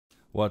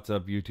What's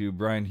up, YouTube?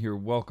 Brian here.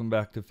 Welcome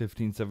back to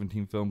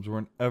 1517 Films, where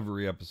in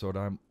every episode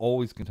I'm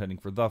always contending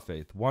for the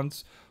faith,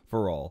 once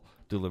for all,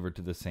 delivered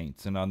to the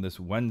saints. And on this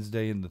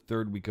Wednesday in the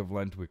third week of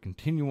Lent, we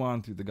continue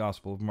on through the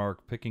Gospel of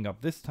Mark, picking up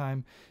this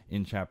time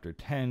in chapter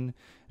 10.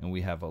 And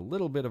we have a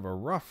little bit of a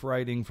rough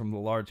writing from the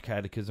Large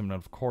Catechism, and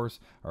of course,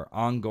 our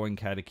ongoing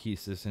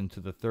catechesis into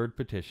the third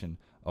petition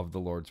of the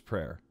Lord's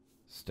Prayer.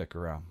 Stick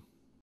around.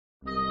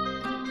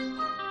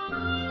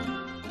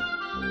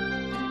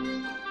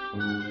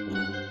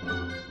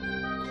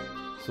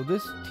 So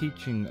this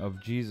teaching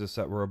of Jesus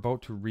that we're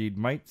about to read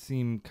might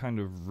seem kind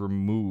of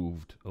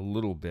removed a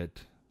little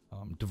bit,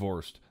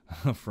 divorced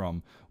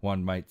from,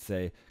 one might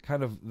say,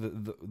 kind of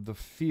the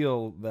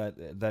feel that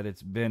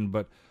it's been,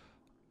 but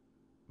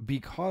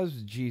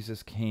because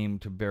Jesus came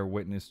to bear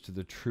witness to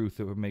the truth,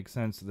 it would make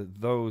sense that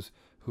those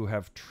who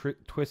have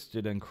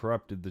twisted and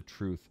corrupted the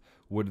truth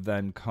would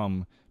then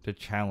come to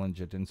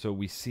challenge it. And so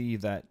we see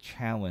that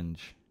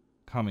challenge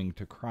coming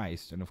to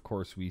Christ, and of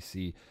course we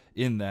see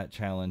in that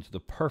challenge the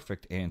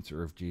perfect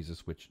answer of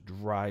Jesus, which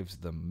drives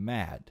them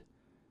mad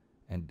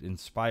and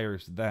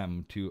inspires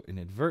them to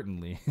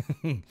inadvertently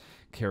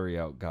carry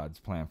out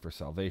God's plan for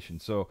salvation.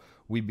 So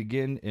we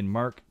begin in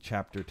Mark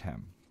chapter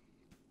 10.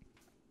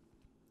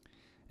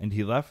 And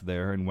he left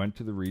there and went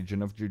to the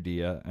region of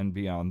Judea and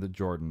beyond the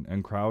Jordan,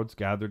 and crowds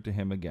gathered to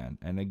him again,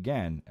 and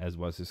again, as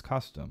was his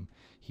custom,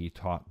 he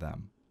taught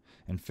them.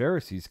 And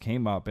Pharisees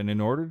came up, and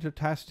in order to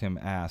test him,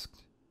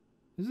 asked,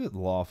 "Is it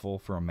lawful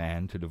for a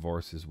man to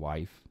divorce his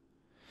wife?"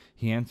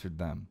 He answered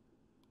them,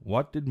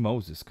 "What did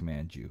Moses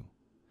command you?"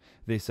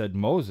 They said,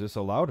 "Moses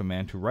allowed a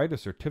man to write a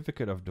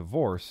certificate of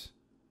divorce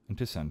and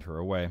to send her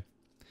away."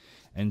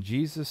 And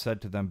Jesus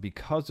said to them,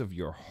 "Because of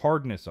your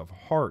hardness of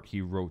heart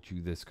he wrote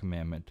you this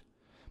commandment.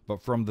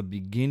 But from the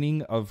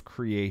beginning of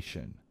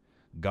creation,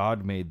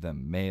 God made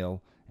them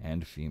male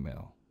and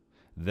female.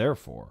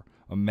 Therefore,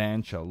 a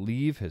man shall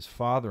leave his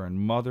father and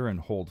mother and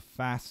hold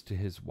fast to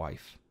his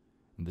wife,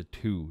 and the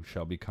two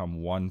shall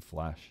become one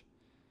flesh.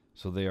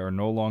 So they are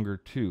no longer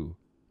two,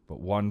 but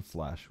one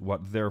flesh.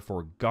 What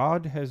therefore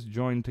God has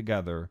joined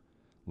together,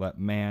 let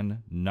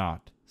man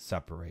not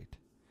separate."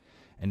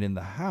 And in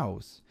the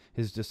house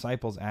his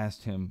disciples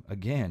asked him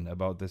again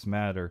about this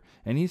matter,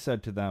 and he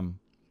said to them,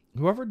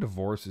 "Whoever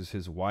divorces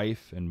his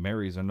wife and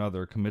marries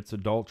another commits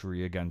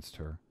adultery against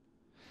her.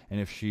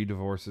 And if she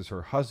divorces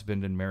her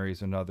husband and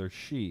marries another,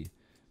 she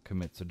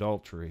commits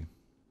adultery."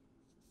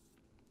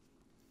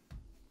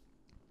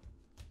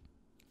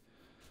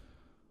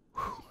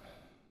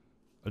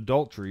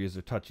 Adultery is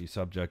a touchy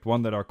subject,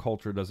 one that our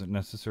culture doesn't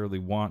necessarily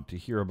want to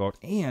hear about,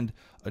 and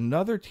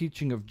another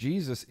teaching of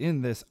Jesus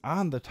in this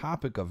on the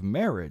topic of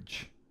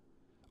marriage.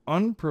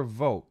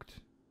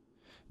 Unprovoked,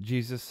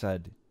 Jesus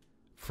said,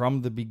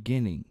 "From the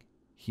beginning,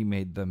 he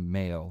made them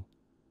male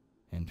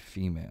and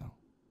female."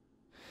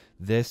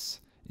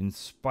 This, in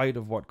spite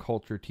of what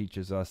culture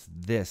teaches us,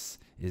 this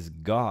is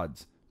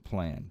God's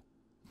plan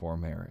for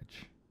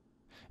marriage.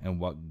 And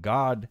what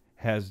God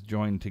has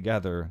joined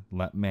together,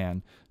 let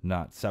man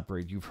not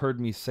separate. You've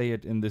heard me say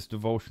it in this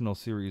devotional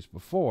series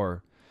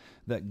before,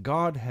 that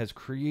God has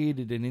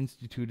created and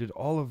instituted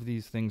all of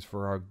these things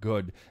for our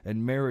good,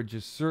 and marriage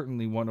is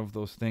certainly one of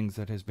those things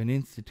that has been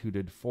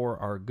instituted for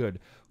our good.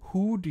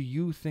 Who do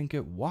you think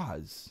it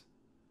was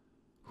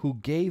who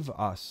gave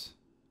us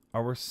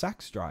our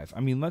sex drive?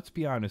 I mean, let's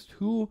be honest.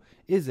 Who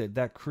is it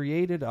that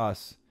created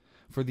us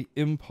for the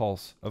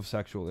impulse of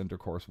sexual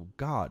intercourse? Well,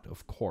 God,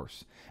 of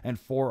course. And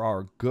for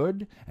our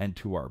good and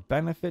to our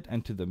benefit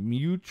and to the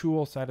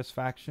mutual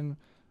satisfaction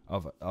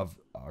of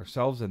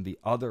ourselves and the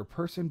other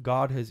person,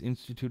 God has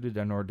instituted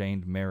and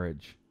ordained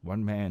marriage.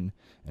 One man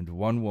and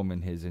one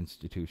woman, his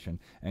institution.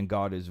 And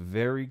God is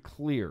very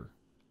clear.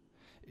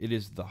 It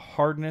is the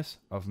hardness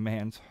of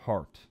man's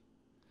heart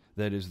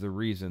that is the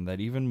reason that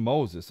even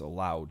Moses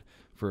allowed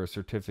for a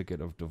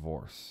certificate of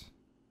divorce.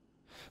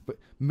 But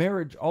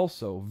marriage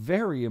also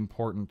very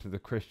important to the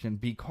Christian,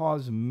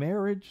 because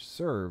marriage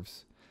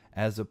serves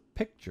as a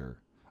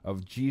picture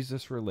of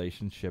Jesus'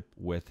 relationship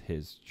with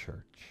his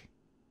church.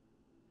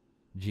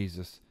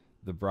 Jesus,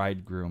 the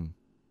bridegroom,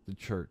 the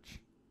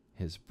church,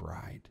 his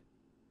bride.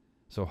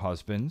 So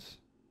husbands,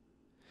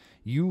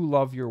 you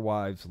love your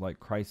wives like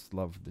Christ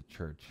loved the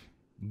church,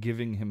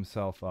 giving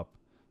himself up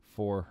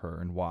for her.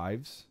 And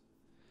wives,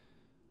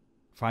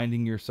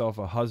 finding yourself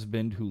a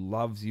husband who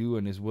loves you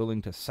and is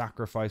willing to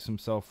sacrifice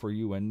himself for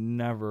you and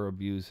never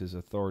abuse his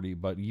authority,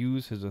 but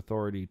use his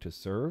authority to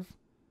serve,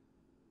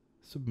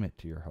 submit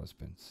to your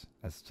husbands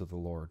as to the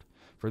Lord,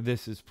 for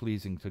this is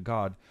pleasing to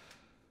God.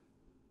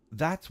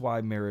 That's why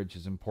marriage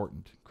is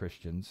important,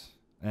 Christians.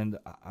 And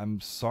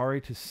I'm sorry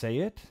to say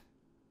it,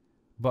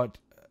 but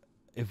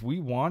if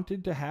we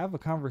wanted to have a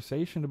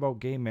conversation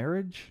about gay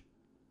marriage,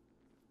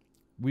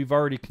 we've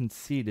already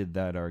conceded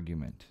that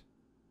argument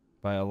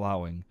by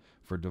allowing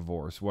for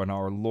divorce, when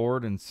our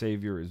Lord and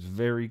Savior is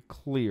very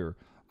clear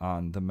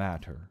on the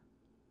matter.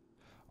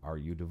 Are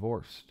you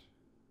divorced?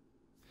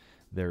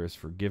 There is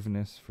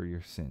forgiveness for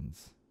your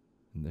sins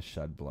in the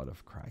shed blood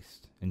of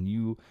Christ, and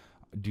you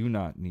do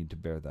not need to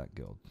bear that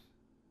guilt.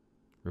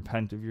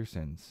 Repent of your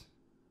sins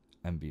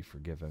and be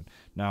forgiven.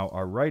 Now,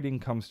 our writing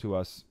comes to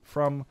us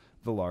from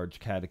the Large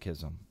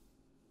Catechism.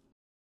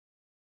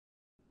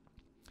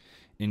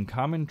 In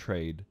common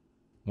trade,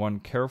 one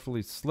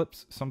carefully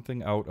slips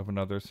something out of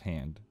another's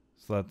hand,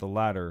 so that the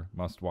latter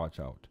must watch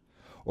out.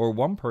 Or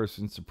one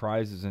person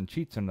surprises and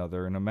cheats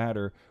another in a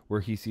matter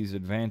where he sees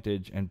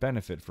advantage and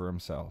benefit for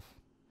himself.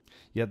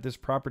 Yet this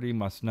property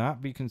must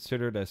not be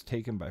considered as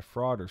taken by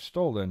fraud or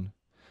stolen,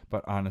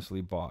 but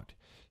honestly bought.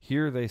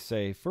 Here they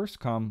say, first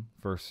come,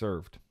 first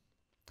served.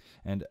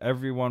 And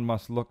everyone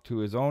must look to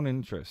his own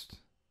interest.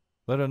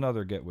 Let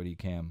another get what he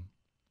can.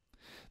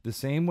 The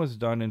same was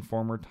done in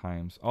former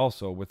times,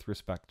 also with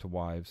respect to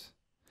wives.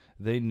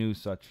 They knew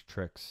such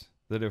tricks,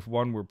 that if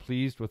one were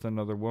pleased with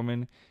another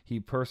woman, he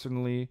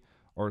personally,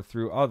 or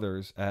through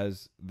others,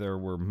 as there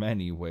were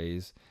many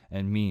ways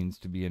and means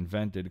to be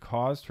invented,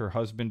 caused her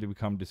husband to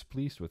become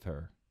displeased with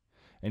her.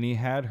 And he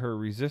had her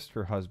resist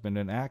her husband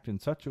and act in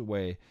such a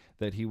way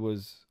that he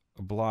was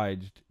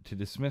obliged to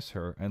dismiss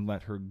her and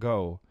let her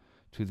go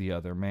to the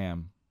other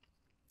man.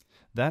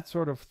 That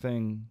sort of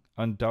thing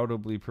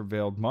undoubtedly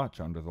prevailed much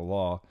under the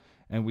law,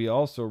 and we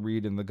also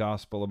read in the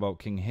Gospel about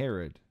King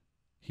Herod.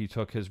 He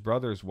took his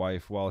brother's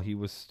wife while he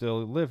was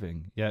still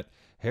living, yet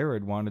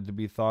Herod wanted to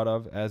be thought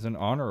of as an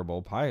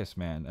honorable, pious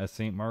man, as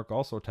St. Mark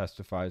also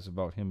testifies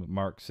about him in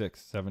Mark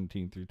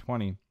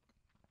 6:17-20.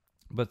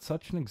 But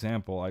such an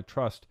example, I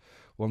trust,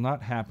 will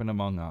not happen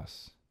among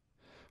us.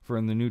 For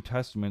in the New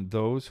Testament,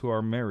 those who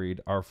are married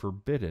are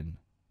forbidden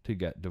to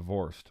get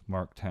divorced.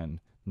 Mark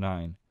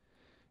 10:9.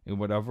 In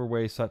whatever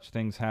way such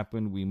things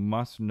happen, we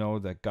must know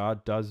that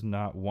God does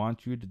not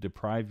want you to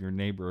deprive your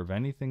neighbor of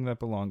anything that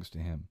belongs to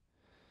him,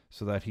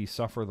 so that he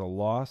suffer the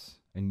loss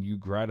and you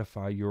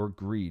gratify your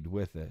greed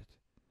with it.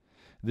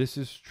 This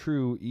is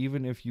true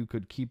even if you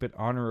could keep it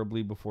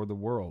honorably before the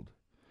world.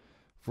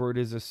 For it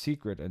is a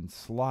secret and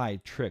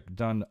sly trick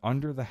done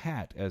under the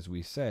hat, as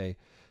we say,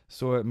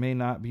 so it may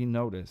not be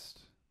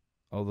noticed.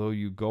 Although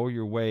you go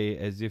your way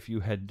as if you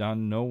had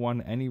done no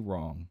one any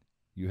wrong,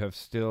 you have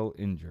still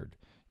injured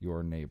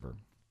your neighbor.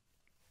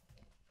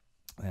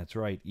 That's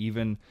right.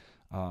 Even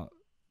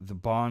the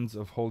bonds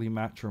of holy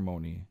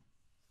matrimony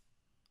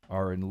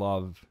are in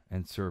love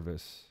and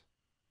service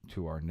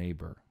to our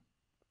neighbor.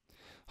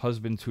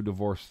 Husbands who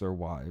divorce their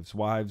wives,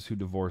 wives who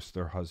divorce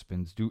their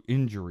husbands, do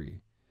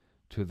injury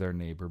to their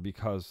neighbor,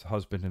 because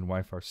husband and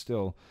wife are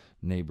still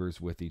neighbors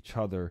with each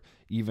other,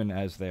 even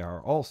as they are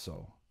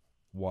also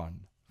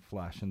one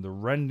flesh. And the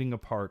rending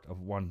apart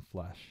of one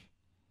flesh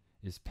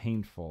is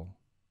painful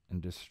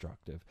and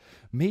destructive.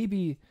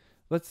 Maybe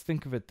let's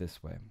think of it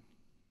this way.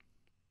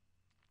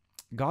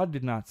 God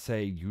did not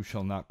say, "You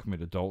shall not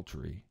commit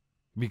adultery,"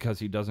 because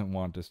he doesn't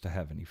want us to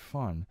have any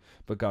fun.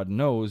 But God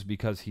knows,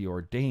 because he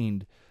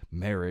ordained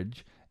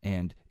marriage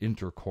and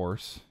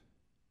intercourse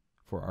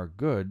for our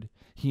good.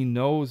 He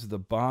knows the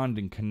bond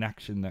and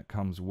connection that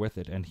comes with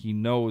it, and he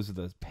knows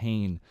the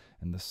pain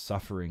and the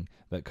suffering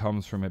that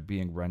comes from it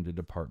being rended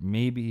apart.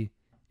 Maybe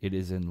it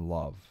is in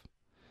love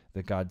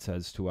that God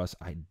says to us,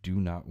 "I do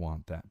not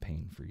want that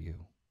pain for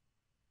you.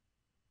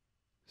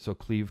 So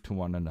cleave to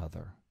one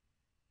another.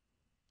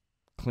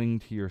 Cling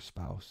to your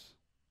spouse.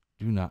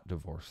 Do not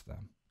divorce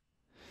them.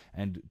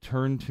 And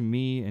turn to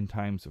me in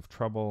times of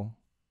trouble.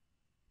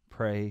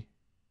 Pray,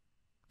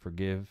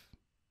 forgive,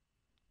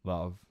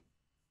 love,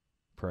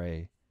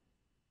 pray,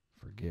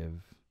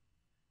 forgive."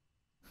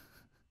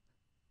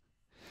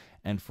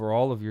 And for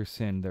all of your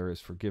sin, there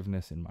is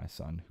forgiveness in my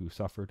Son, who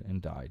suffered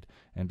and died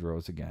and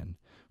rose again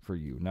for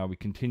you. Now we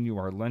continue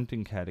our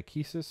Lenten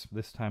Catechesis,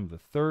 this time the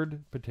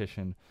third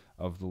petition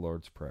of the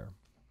Lord's Prayer.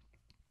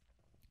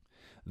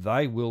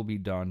 Thy will be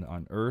done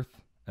on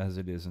earth as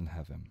it is in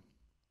heaven.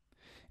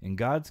 In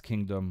God's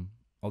kingdom,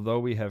 although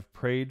we have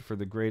prayed for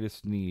the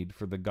greatest need,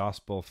 for the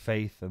gospel,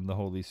 faith, and the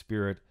Holy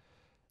Spirit,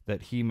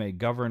 that he may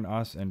govern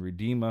us and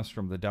redeem us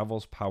from the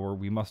devil's power,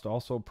 we must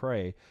also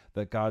pray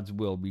that God's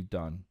will be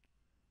done.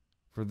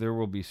 For there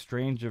will be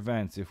strange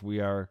events if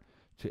we are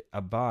to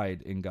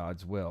abide in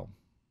God's will.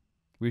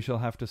 We shall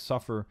have to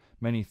suffer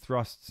many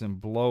thrusts and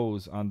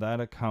blows on that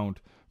account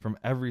from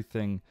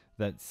everything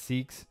that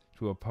seeks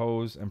to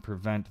oppose and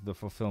prevent the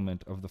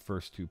fulfillment of the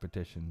first two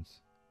petitions.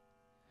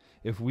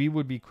 If we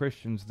would be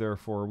Christians,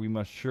 therefore, we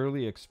must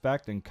surely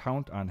expect and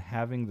count on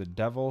having the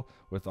devil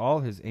with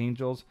all his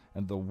angels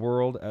and the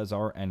world as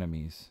our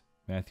enemies.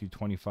 Matthew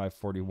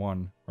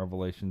 25:41,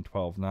 Revelation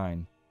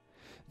 12:9.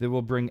 They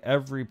will bring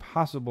every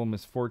possible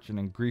misfortune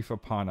and grief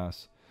upon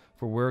us,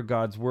 for where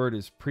God's word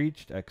is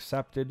preached,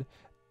 accepted,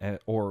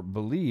 or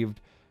believed,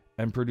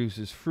 and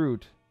produces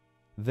fruit,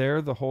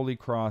 there the Holy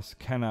Cross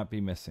cannot be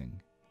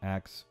missing.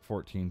 Acts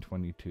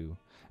 14:22.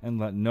 And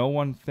let no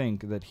one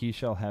think that he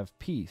shall have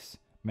peace.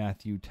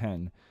 Matthew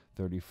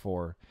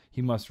 10:34.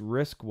 He must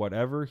risk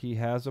whatever he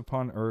has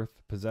upon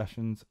earth,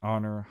 possessions,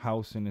 honor,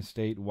 house and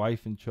estate,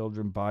 wife and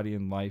children, body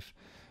and life.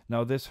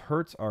 Now this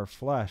hurts our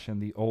flesh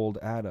and the old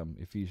Adam.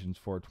 Ephesians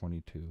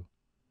 4:22.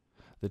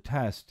 The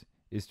test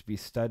is to be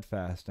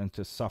steadfast and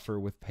to suffer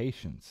with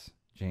patience.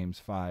 James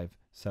 5,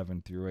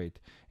 7 through 8,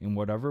 in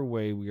whatever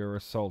way we are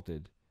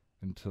assaulted,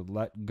 and to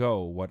let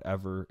go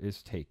whatever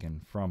is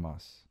taken from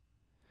us.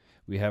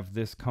 We have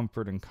this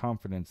comfort and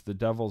confidence: the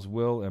devil's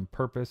will and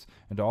purpose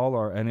and all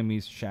our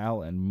enemies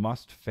shall and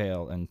must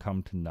fail and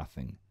come to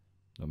nothing,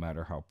 no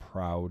matter how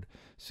proud,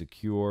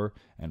 secure,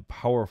 and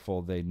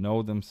powerful they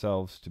know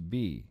themselves to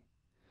be.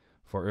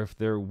 For if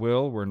their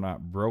will were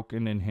not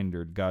broken and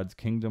hindered, God's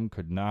kingdom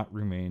could not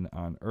remain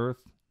on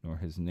earth, nor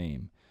his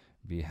name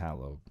be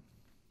hallowed.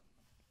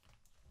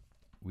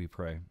 We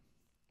pray.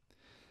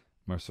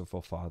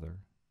 Merciful Father,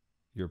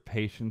 your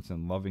patience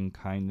and loving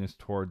kindness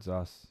towards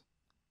us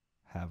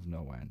have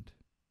no end.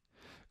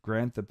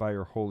 Grant that by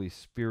your Holy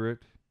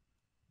Spirit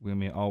we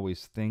may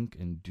always think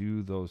and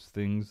do those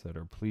things that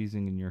are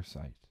pleasing in your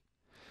sight.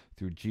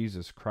 Through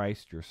Jesus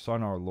Christ, your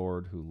Son, our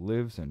Lord, who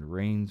lives and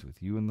reigns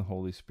with you in the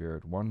Holy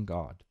Spirit, one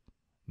God,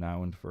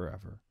 now and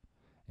forever.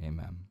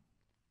 Amen.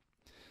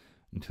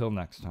 Until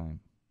next time,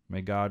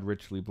 may God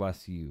richly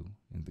bless you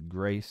in the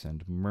grace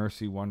and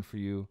mercy won for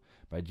you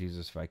by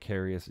Jesus'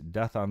 vicarious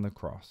death on the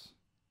cross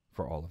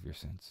for all of your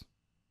sins.